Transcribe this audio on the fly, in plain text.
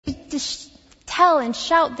to tell and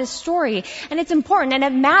shout this story. And it's important, and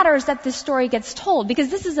it matters that this story gets told, because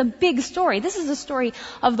this is a big story. This is a story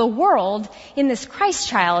of the world in this Christ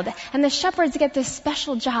child. And the shepherds get this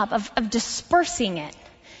special job of dispersing it.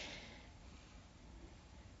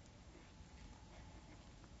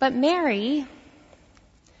 But Mary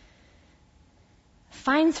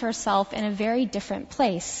finds herself in a very different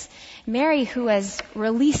place. Mary, who has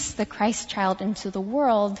released the Christ child into the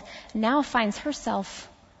world, now finds herself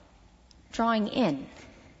drawing in.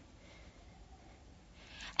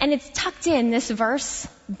 And it's tucked in this verse,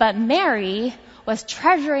 but Mary was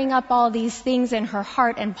treasuring up all these things in her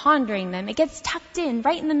heart and pondering them. It gets tucked in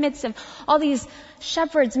right in the midst of all these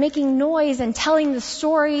shepherds making noise and telling the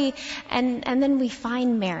story, and then we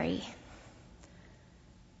find Mary.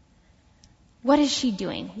 What is she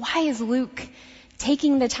doing? Why is Luke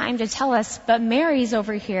taking the time to tell us, but Mary's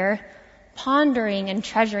over here pondering and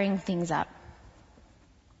treasuring things up?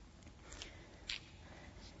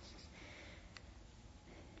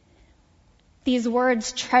 These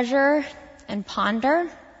words, treasure and ponder,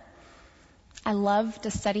 I love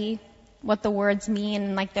to study what the words mean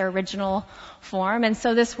in like their original form. And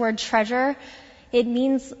so this word treasure, it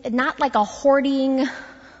means not like a hoarding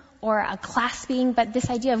or a clasping, but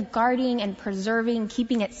this idea of guarding and preserving,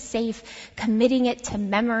 keeping it safe, committing it to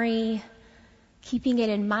memory, keeping it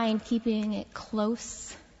in mind, keeping it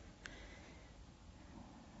close.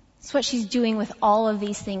 It's what she's doing with all of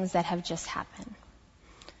these things that have just happened.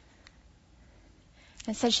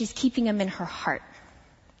 It says she's keeping them in her heart.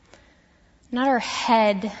 Not her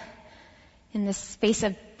head in this space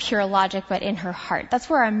of pure logic, but in her heart. That's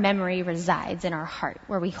where our memory resides, in our heart,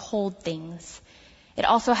 where we hold things. It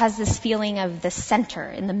also has this feeling of the center,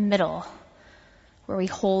 in the middle, where we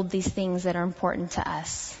hold these things that are important to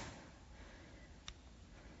us.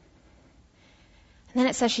 And then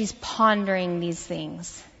it says she's pondering these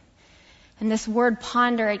things. And this word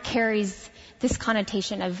ponder, it carries this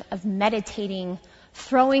connotation of meditating,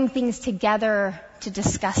 throwing things together to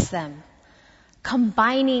discuss them,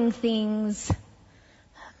 combining things,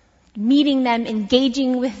 meeting them,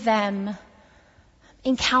 engaging with them,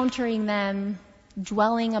 encountering them,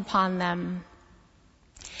 dwelling upon them.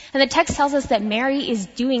 And the text tells us that Mary is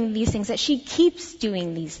doing these things, that she keeps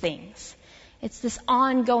doing these things. It's this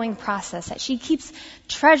ongoing process, that she keeps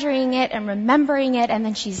treasuring it and remembering it, and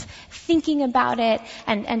then she's thinking about it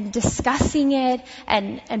and discussing it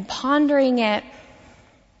and pondering it.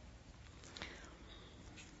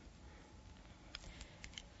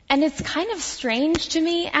 And it's kind of strange to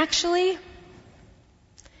me, actually,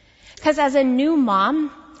 because as a new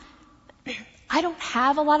mom, I don't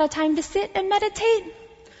have a lot of time to sit and meditate.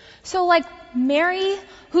 So like Mary,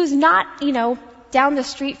 who's not, down the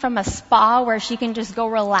street from a spa where she can just go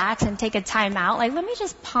relax and take a time out, like, let me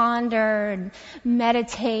just ponder and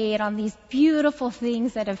meditate on these beautiful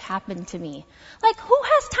things that have happened to me. Like, who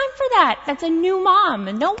has time for that? That's a new mom.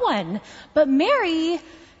 No one. But Mary,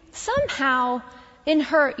 somehow, in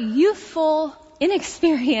her youthful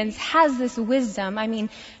inexperience, has this wisdom. I mean,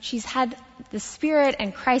 she's had the Spirit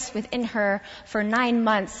and Christ within her for 9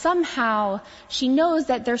 months. Somehow, she knows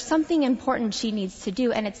that there's something important she needs to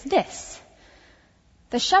do, and it's this.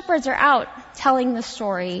 The shepherds are out telling the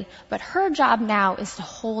story, but her job now is to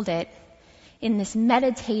hold it in this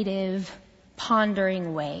meditative,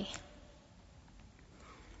 pondering way.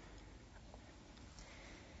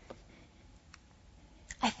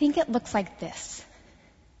 I think it looks like this.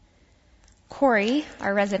 Corey,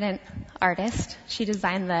 our resident artist, she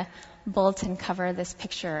designed the bulletin cover of this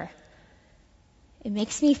picture. It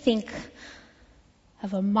makes me think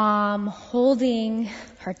of a mom holding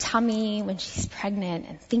her tummy when she's pregnant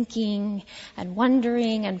and thinking and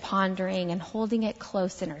wondering and pondering and holding it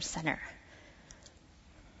close in her center.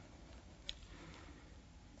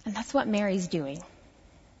 And that's what Mary's doing.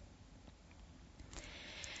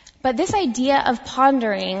 But this idea of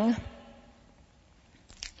pondering,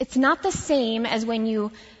 it's not the same as when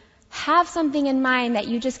you have something in mind that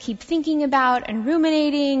you just keep thinking about and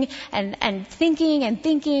ruminating and thinking,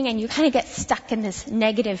 and you kind of get stuck in this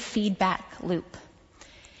negative feedback loop.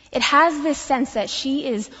 It has this sense that she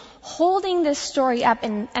is holding this story up,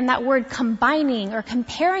 and that word combining or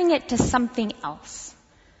comparing it to something else.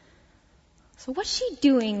 So what's she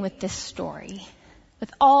doing with this story,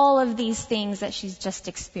 with all of these things that she's just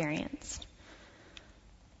experienced?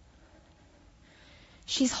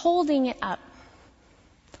 She's holding it up.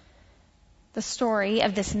 The story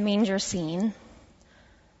of this manger scene,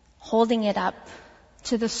 holding it up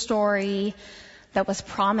to the story that was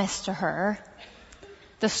promised to her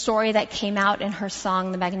the story that came out in her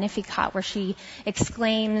song, the Magnificat, where she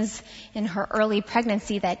exclaims in her early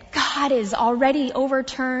pregnancy that God has already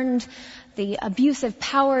overturned the abusive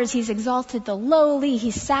powers. He's exalted the lowly.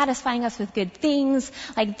 He's satisfying us with good things.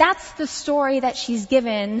 Like, that's the story that she's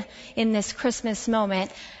given in this Christmas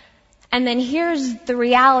moment. And then here's the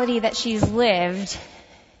reality that she's lived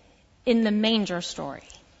in the manger story.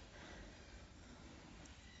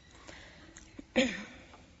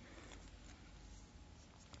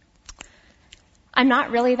 I'm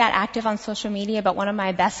not really that active on social media, but one of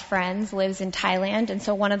my best friends lives in Thailand, and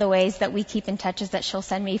so one of the ways that we keep in touch is that she'll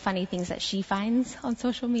send me funny things that she finds on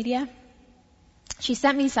social media. She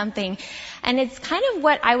sent me something, and it's kind of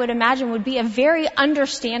what I would imagine would be a very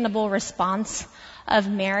understandable response of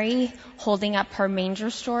Mary holding up her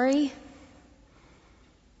manger story.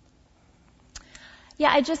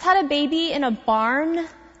 Yeah, I just had a baby in a barn.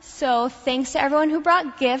 So thanks to everyone who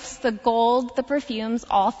brought gifts, the gold, the perfumes,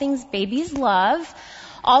 all things babies love.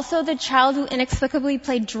 Also the child who inexplicably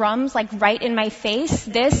played drums like right in my face.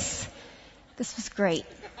 This was great.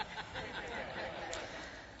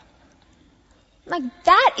 Like,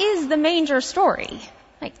 that is the manger story.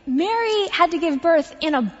 Like, Mary had to give birth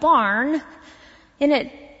in a barn, in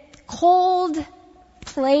a cold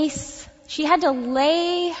place. She had to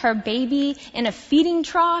lay her baby in a feeding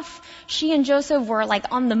trough. She and Joseph were like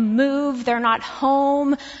on the move. They're not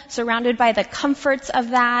home, surrounded by the comforts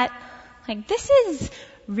of that. Like, this is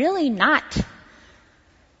really not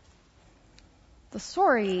the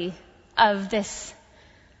story of this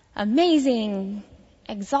amazing,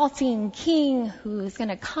 exalting king who is going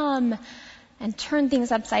to come and turn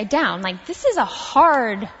things upside down. Like, this is a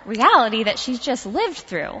hard reality that she's just lived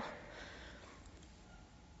through.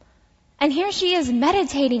 And here she is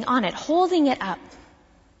meditating on it, holding it up.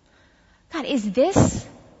 God, is this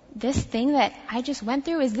thing that I just went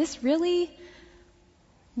through, is this really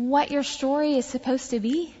what your story is supposed to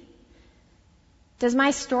be? Does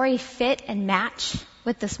my story fit and match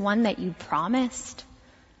with this one that you promised?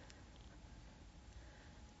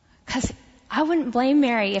 Because I wouldn't blame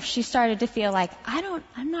Mary if she started to feel like,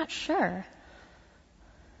 I'm not sure.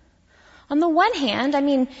 On the one hand, I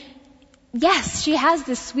mean, yes, she has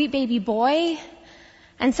this sweet baby boy,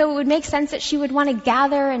 and so it would make sense that she would want to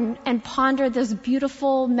gather and ponder those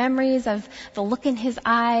beautiful memories of the look in his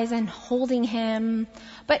eyes and holding him.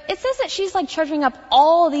 But it says that she's like treasuring up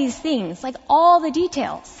all these things, like all the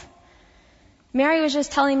details. Mary was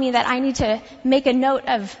just telling me that I need to make a note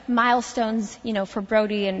of milestones, for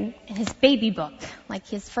Brody in his baby book, like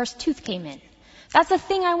his first tooth came in. That's a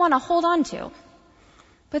thing I want to hold on to.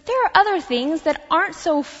 But there are other things that aren't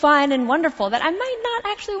so fun and wonderful that I might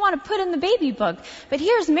not actually want to put in the baby book. But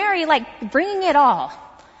here's Mary, like, bringing it all,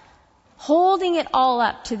 holding it all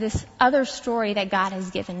up to this other story that God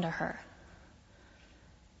has given to her.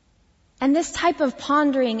 And this type of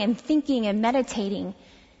pondering and thinking and meditating,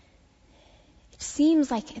 it seems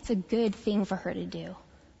like it's a good thing for her to do.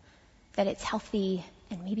 That it's healthy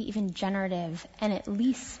and maybe even generative, and at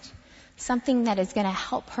least something that is going to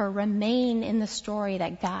help her remain in the story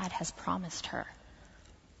that God has promised her.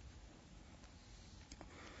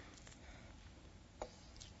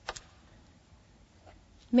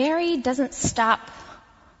 Mary doesn't stop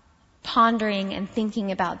pondering and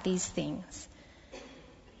thinking about these things.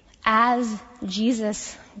 As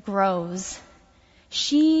Jesus grows,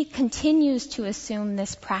 she continues to assume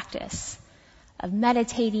this practice of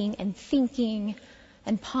meditating and thinking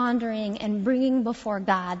and pondering and bringing before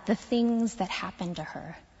God the things that happened to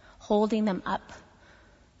her, holding them up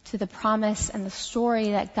to the promise and the story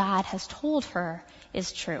that God has told her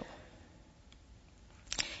is true.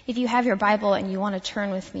 If you have your Bible and you want to turn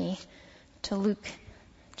with me to Luke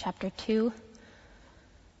chapter 2.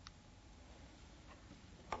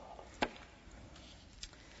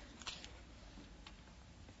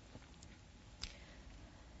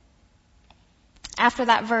 After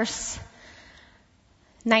that verse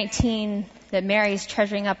 19, that Mary's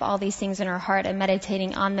treasuring up all these things in her heart and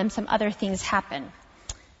meditating on them, some other things happen.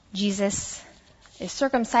 Jesus is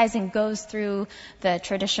circumcised and goes through the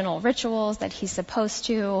traditional rituals that he's supposed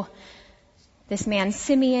to. This man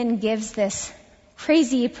Simeon gives this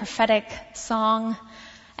crazy prophetic song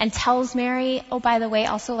and tells Mary, oh, by the way,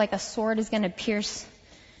 also like a sword is going to pierce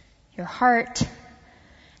your heart.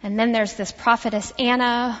 And then there's this prophetess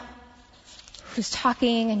Anna who's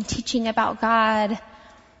talking and teaching about God.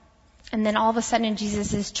 And then all of a sudden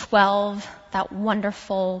Jesus is 12, that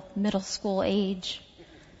wonderful middle school age.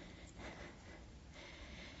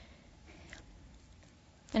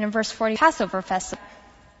 And in verse 40, Passover festival.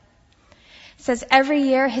 It says every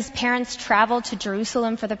year his parents traveled to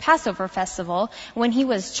Jerusalem for the Passover festival. When he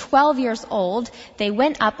was 12 years old, they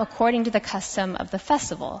went up according to the custom of the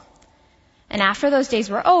festival. And after those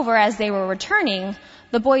days were over, as they were returning,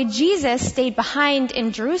 the boy Jesus stayed behind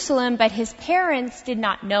in Jerusalem, but his parents did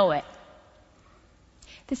not know it.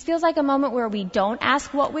 This feels like a moment where we don't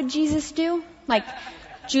ask, what would Jesus do? Like,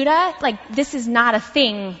 Judah, this is not a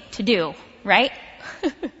thing to do, right?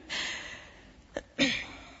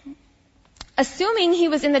 Assuming he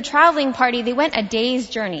was in the traveling party, they went a day's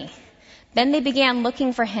journey. Then they began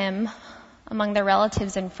looking for him among their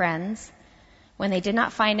relatives and friends. When they did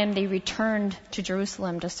not find him, they returned to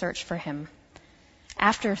Jerusalem to search for him.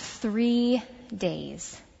 After 3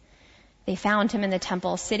 days, they found him in the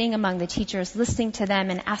temple, sitting among the teachers, listening to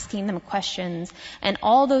them and asking them questions. And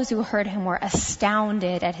all those who heard him were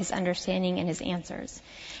astounded at his understanding and his answers.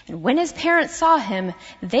 And when his parents saw him,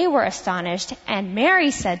 they were astonished. And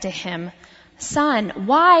Mary said to him, "Son,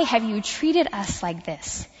 why have you treated us like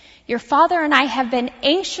this? Your father and I have been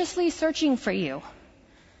anxiously searching for you."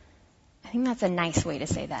 I think that's a nice way to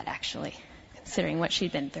say that, actually, considering what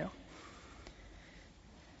she'd been through.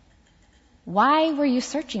 "Why were you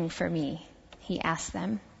searching for me?" he asked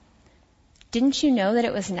them. "Didn't you know that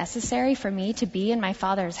it was necessary for me to be in my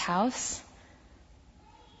Father's house?"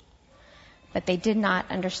 But they did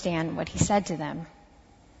not understand what he said to them.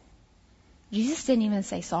 Jesus didn't even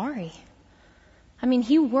say sorry.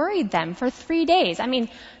 He worried them for 3 days.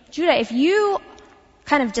 Judah, if you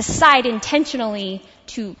kind of decide intentionally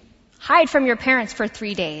to hide from your parents for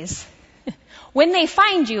 3 days, when they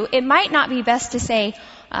find you, it might not be best to say,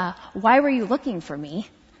 "Why were you looking for me?"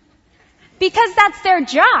 Because that's their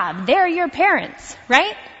job. They're your parents,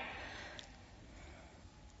 right?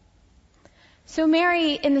 So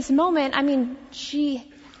Mary, in this moment, she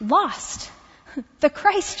lost the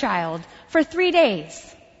Christ child for 3 days.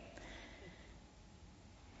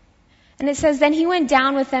 And it says, then he went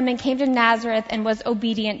down with them and came to Nazareth and was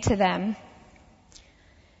obedient to them.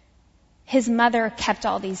 His mother kept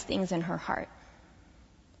all these things in her heart.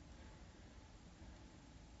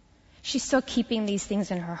 She's still keeping these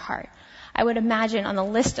things in her heart. I would imagine on the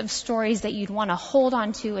list of stories that you'd want to hold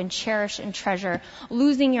on to and cherish and treasure,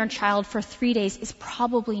 losing your child for 3 days is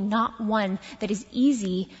probably not one that is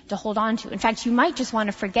easy to hold on to. In fact, you might just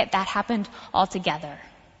want to forget that happened altogether.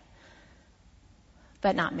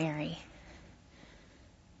 But not Mary.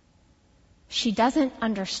 She doesn't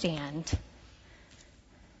understand.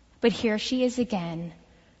 But here she is again,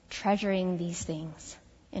 treasuring these things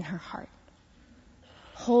in her heart.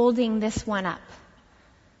 Holding this one up.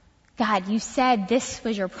 God, you said this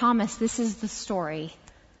was your promise. This is the story.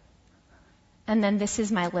 And then this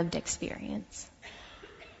is my lived experience.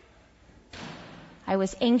 I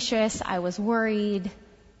was anxious. I was worried.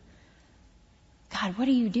 God, what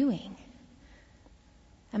are you doing?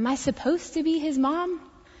 Am I supposed to be his mom?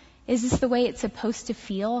 Is this the way it's supposed to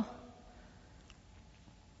feel?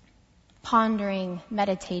 Pondering,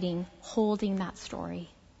 meditating, holding that story.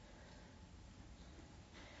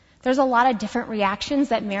 There's a lot of different reactions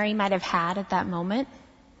that Mary might have had at that moment.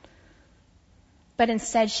 But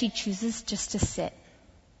instead she chooses just to sit.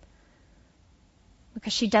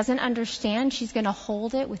 Because she doesn't understand, she's going to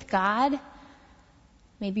hold it with God.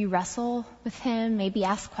 Maybe wrestle with him, maybe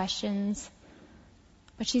ask questions.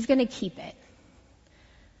 But she's going to keep it.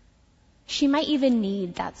 She might even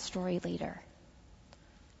need that story later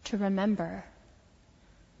to remember.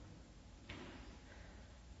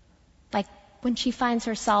 Like when she finds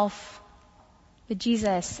herself with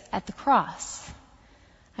Jesus at the cross.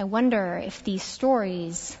 I wonder if these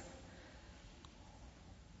stories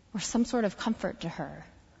were some sort of comfort to her.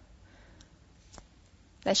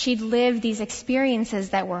 That she'd lived these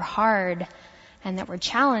experiences that were hard and that were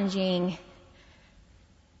challenging,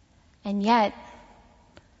 and yet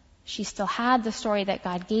she still had the story that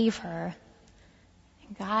God gave her.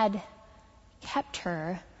 And God kept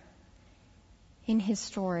her in his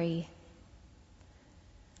story.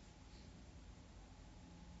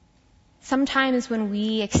 Sometimes when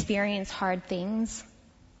we experience hard things,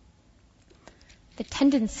 the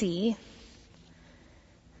tendency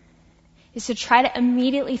is to try to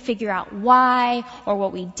immediately figure out why or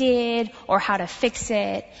what we did or how to fix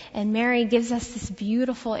it. And Mary gives us this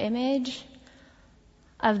beautiful image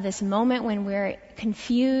of this moment when we're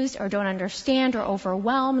confused or don't understand or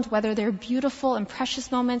overwhelmed, whether they're beautiful and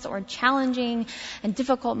precious moments or challenging and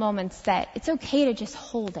difficult moments, that it's okay to just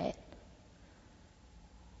hold it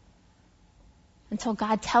until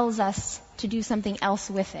God tells us to do something else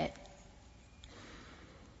with it.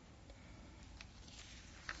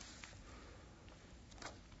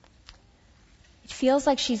 It feels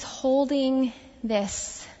like she's holding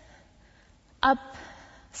this up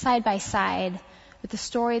side by side with the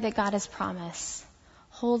story that God has promised,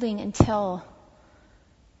 holding until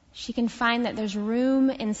she can find that there's room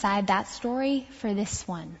inside that story for this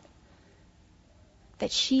one.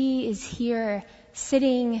 That she is here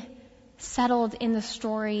sitting, settled in the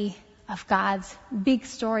story of God's big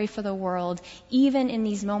story for the world, even in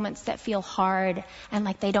these moments that feel hard and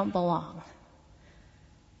like they don't belong.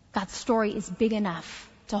 God's story is big enough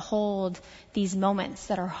to hold these moments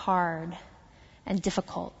that are hard and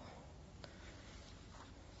difficult.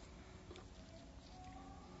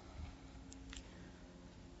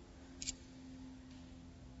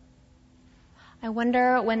 I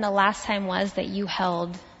wonder when the last time was that you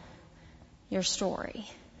held your story.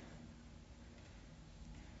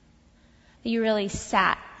 That you really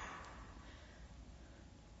sat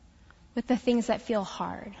with the things that feel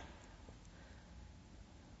hard.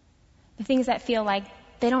 The things that feel like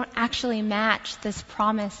they don't actually match this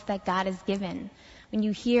promise that God has given. When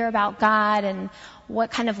you hear about God and what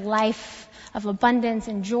kind of life of abundance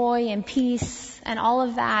and joy and peace and all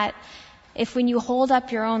of that, if when you hold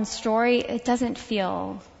up your own story, it doesn't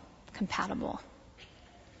feel compatible.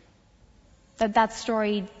 That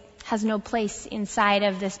story has no place inside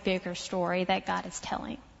of this bigger story that God is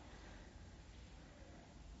telling.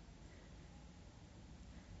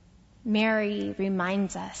 Mary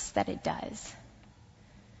reminds us that it does.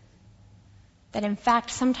 That in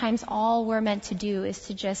fact, sometimes all we're meant to do is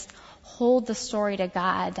to just hold the story to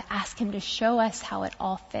God, to ask Him to show us how it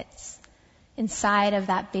all fits inside of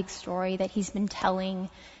that big story that He's been telling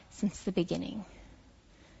since the beginning.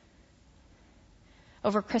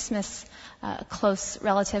 Over Christmas, a close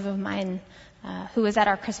relative of mine who was at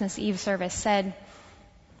our Christmas Eve service said,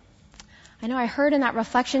 I know I heard in that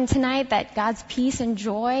reflection tonight that God's peace and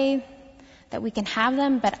joy, that we can have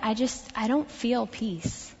them, but I don't feel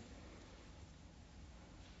peace.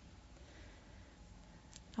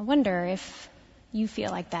 I wonder if you feel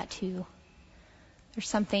like that too. There's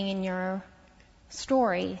something in your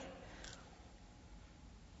story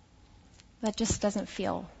that just doesn't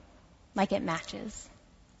feel like it matches.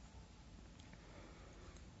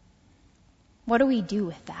 What do we do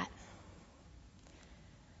with that?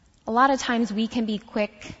 A lot of times we can be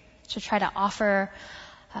quick to try to offer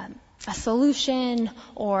a solution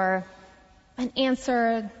or an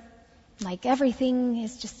answer, like everything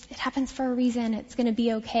is just, it happens for a reason, it's going to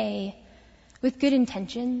be okay, with good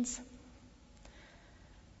intentions.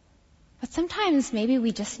 But sometimes maybe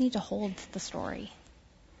we just need to hold the story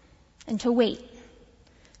and to wait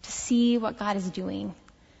to see what God is doing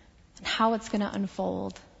and how it's going to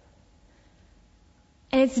unfold.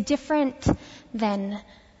 And it's different than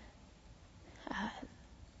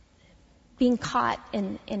being caught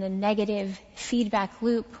in a negative feedback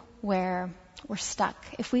loop where we're stuck.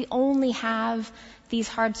 If we only have these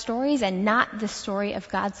hard stories and not the story of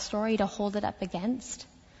God's story to hold it up against,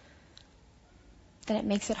 then it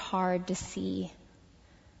makes it hard to see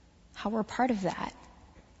how we're part of that,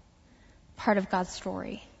 part of God's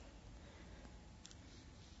story.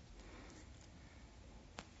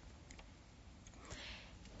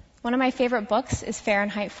 One of my favorite books is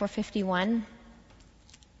Fahrenheit 451.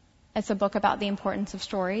 It's a book about the importance of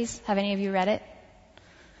stories. Have any of you read it?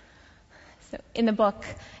 So in the book,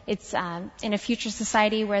 it's in a future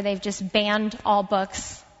society where they've just banned all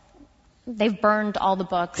books. They've burned all the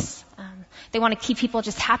books. They want to keep people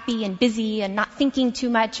just happy and busy and not thinking too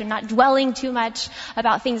much and not dwelling too much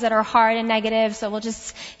about things that are hard and negative. So we'll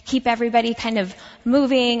just keep everybody kind of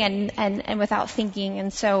moving and without thinking.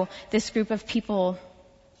 And so this group of people,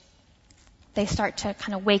 they start to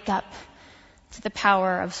kind of wake up to the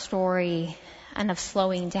power of story and of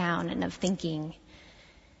slowing down and of thinking.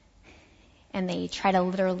 And they try to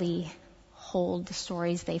literally hold the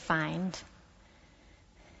stories they find.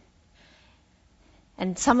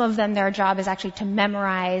 And some of them, their job is actually to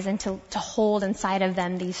memorize and to hold inside of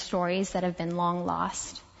them these stories that have been long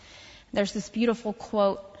lost. There's this beautiful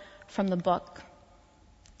quote from the book.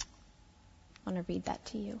 I want to read that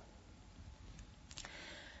to you.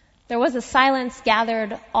 There was a silence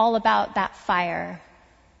gathered all about that fire,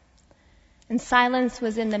 and silence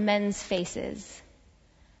was in the men's faces,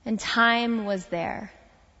 and time was there.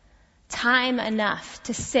 Time enough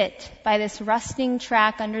to sit by this rusting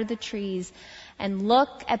track under the trees and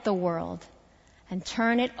look at the world and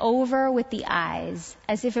turn it over with the eyes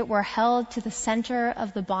as if it were held to the center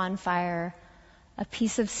of the bonfire, a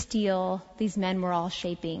piece of steel these men were all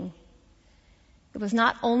shaping. It was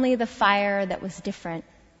not only the fire that was different,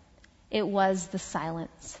 it was the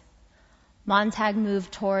silence. Montag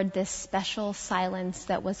moved toward this special silence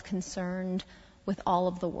that was concerned with all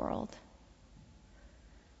of the world.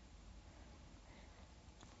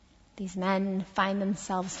 these men find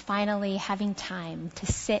themselves finally having time to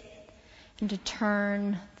sit and to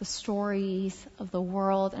turn the stories of the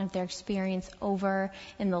world and of their experience over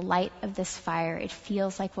in the light of this fire. It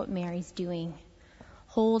feels like what Mary's doing,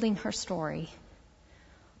 holding her story,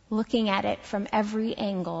 looking at it from every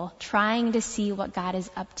angle, trying to see what God is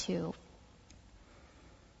up to.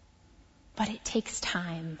 But it takes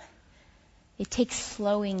time. It takes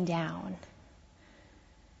slowing down.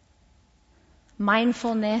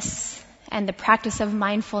 Mindfulness and the practice of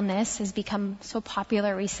mindfulness has become so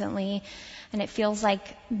popular recently, and it feels like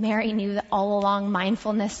Mary knew that all along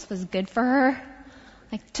mindfulness was good for her.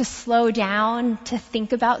 Like to slow down, to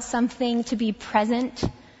think about something, to be present,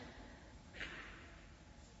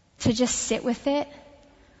 to just sit with it,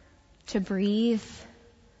 to breathe,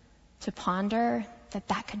 to ponder,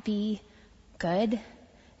 that could be good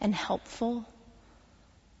and helpful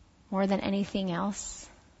more than anything else.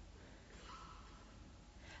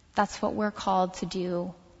 That's what we're called to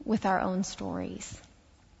do with our own stories.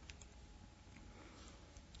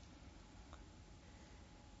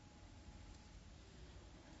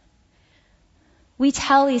 We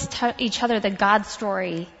tell each other the God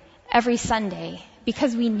story every Sunday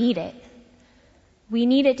because we need it. We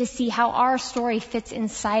need it to see how our story fits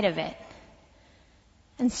inside of it.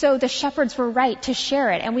 And so the shepherds were right to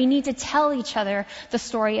share it, and we need to tell each other the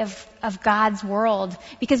story of God's world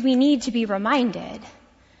because we need to be reminded.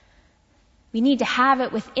 We need to have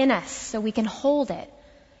it within us so we can hold it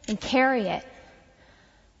and carry it.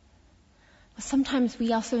 But sometimes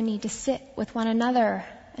we also need to sit with one another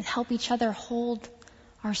and help each other hold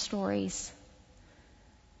our stories.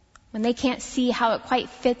 When they can't see how it quite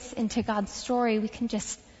fits into God's story, we can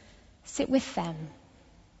just sit with them.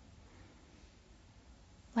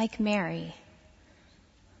 Like Mary.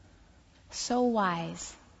 So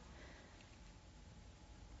wise.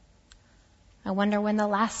 I wonder when the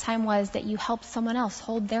last time was that you helped someone else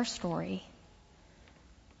hold their story.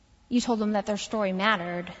 You told them that their story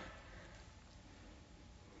mattered,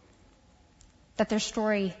 that their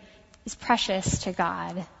story is precious to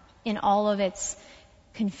God in all of its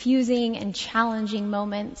confusing and challenging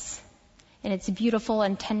moments, in its beautiful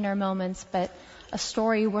and tender moments, but a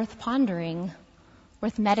story worth pondering,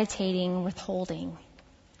 worth meditating, worth holding.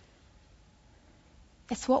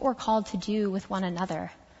 It's what we're called to do with one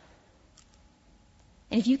another.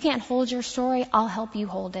 And if you can't hold your story, I'll help you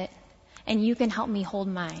hold it. And you can help me hold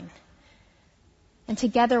mine. And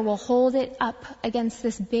together we'll hold it up against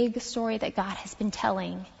this big story that God has been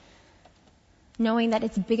telling, knowing that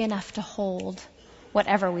it's big enough to hold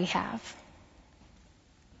whatever we have.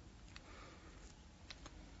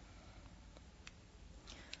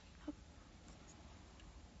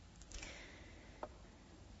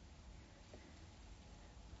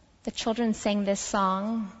 The children sang this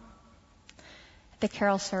song the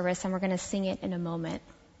carol service, and we're going to sing it in a moment.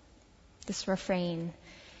 This refrain.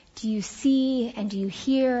 Do you see and do you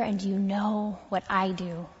hear and do you know what I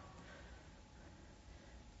do?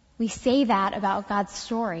 We say that about God's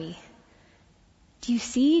story. Do you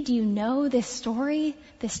see, do you know this story?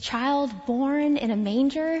 This child born in a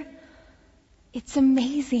manger? It's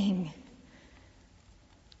amazing.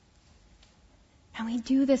 And we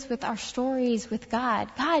do this with our stories with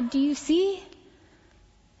God. God, do you see?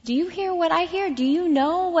 Do you hear what I hear? Do you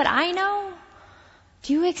know what I know?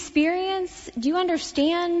 Do you experience? Do you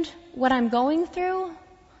understand what I'm going through,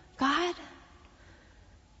 God?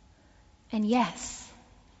 And yes,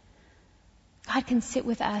 God can sit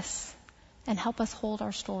with us and help us hold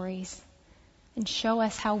our stories and show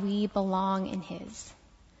us how we belong in His.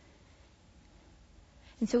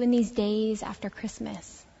 And so in these days after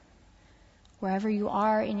Christmas, wherever you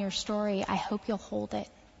are in your story, I hope you'll hold it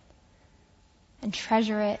and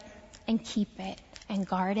treasure it and keep it and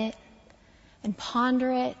guard it and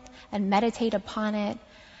ponder it and meditate upon it,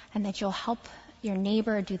 and that you'll help your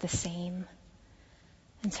neighbor do the same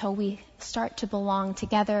until we start to belong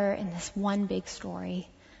together in this one big story.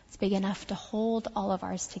 It's big enough to hold all of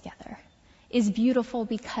ours together. Is beautiful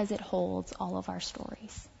because it holds all of our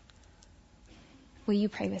stories. Will you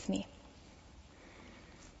pray with me?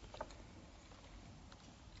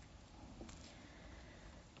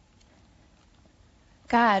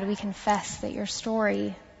 God, we confess that your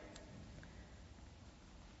story,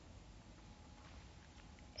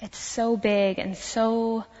 it's so big and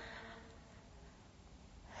so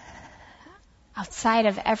outside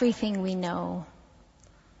of everything we know,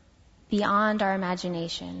 beyond our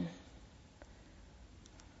imagination.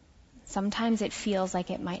 Sometimes it feels like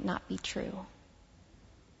it might not be true.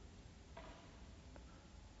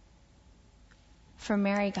 For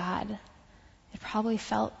Mary, God, it probably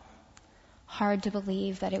felt hard to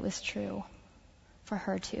believe that it was true for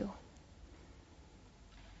her too.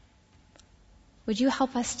 Would you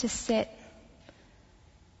help us to sit,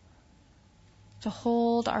 to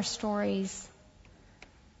hold our stories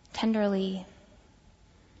tenderly?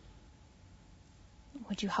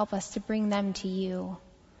 Would you help us to bring them to you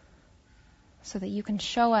so that you can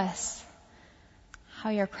show us how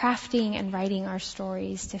you're crafting and writing our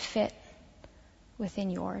stories to fit within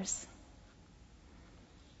yours?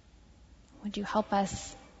 Would you help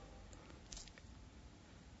us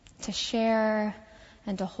to share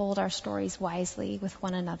and to hold our stories wisely with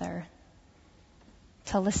one another,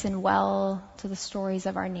 to listen well to the stories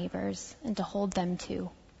of our neighbors and to hold them too,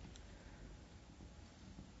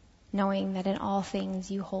 knowing that in all things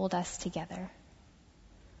you hold us together.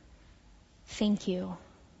 Thank you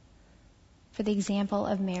for the example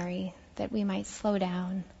of Mary, that we might slow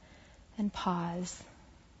down and pause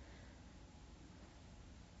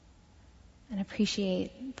and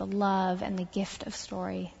appreciate the love and the gift of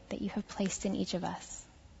story that you have placed in each of us.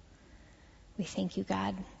 We thank you,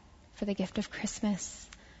 God, for the gift of Christmas,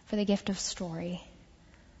 for the gift of story,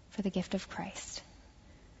 for the gift of Christ.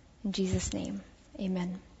 In Jesus' name,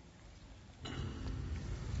 amen.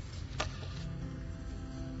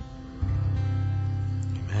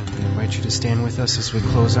 Amen. We invite you to stand with us as we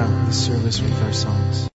close out the service with our songs.